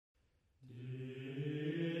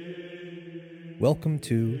Welcome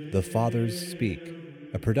to The Fathers Speak,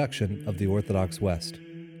 a production of the Orthodox West.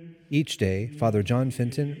 Each day, Father John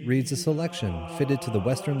Fenton reads a selection fitted to the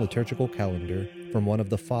Western liturgical calendar from one of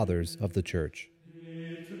the Fathers of the Church.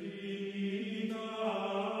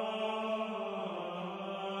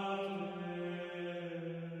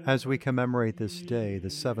 As we commemorate this day the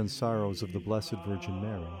seven sorrows of the Blessed Virgin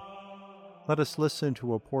Mary, let us listen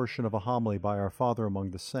to a portion of a homily by our Father among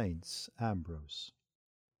the Saints, Ambrose.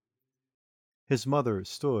 His mother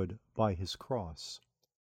stood by his cross.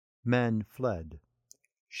 Men fled.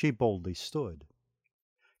 She boldly stood.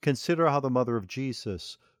 Consider how the mother of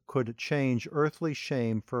Jesus could change earthly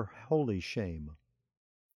shame for holy shame,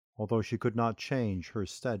 although she could not change her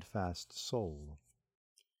steadfast soul.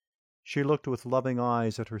 She looked with loving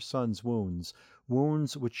eyes at her son's wounds,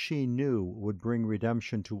 wounds which she knew would bring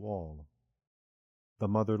redemption to all. The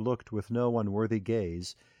mother looked with no unworthy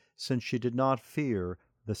gaze, since she did not fear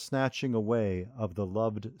the snatching away of the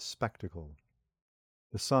loved spectacle.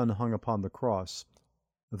 The Son hung upon the cross.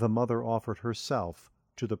 The mother offered herself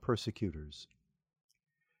to the persecutors.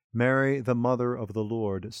 Mary, the mother of the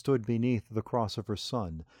Lord, stood beneath the cross of her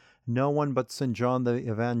Son. No one but St. John the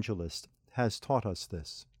Evangelist has taught us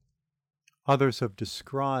this. Others have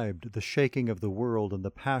described the shaking of the world and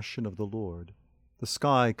the passion of the Lord, the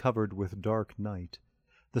sky covered with dark night,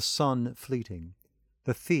 the sun fleeting,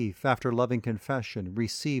 the thief, after loving confession,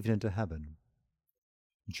 received into heaven.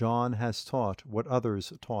 John has taught what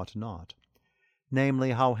others taught not,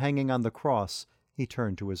 namely how, hanging on the cross, he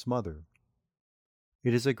turned to his mother.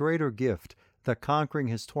 It is a greater gift that, conquering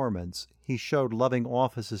his torments, he showed loving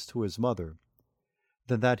offices to his mother,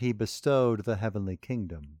 than that he bestowed the heavenly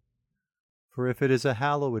kingdom. For if it is a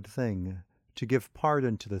hallowed thing to give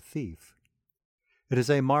pardon to the thief, it is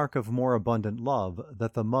a mark of more abundant love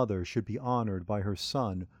that the mother should be honored by her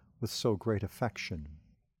son with so great affection.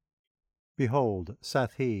 Behold,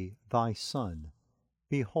 saith he, thy son.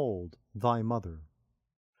 Behold, thy mother.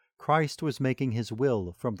 Christ was making his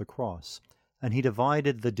will from the cross, and he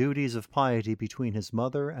divided the duties of piety between his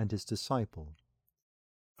mother and his disciple.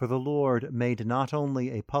 For the Lord made not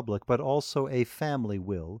only a public but also a family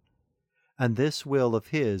will, and this will of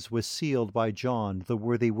his was sealed by John, the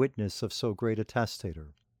worthy witness of so great a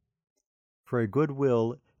testator. For a good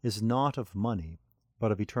will is not of money,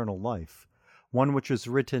 but of eternal life, one which is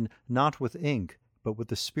written not with ink, but with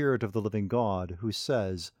the Spirit of the living God, who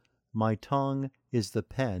says, My tongue is the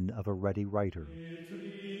pen of a ready writer.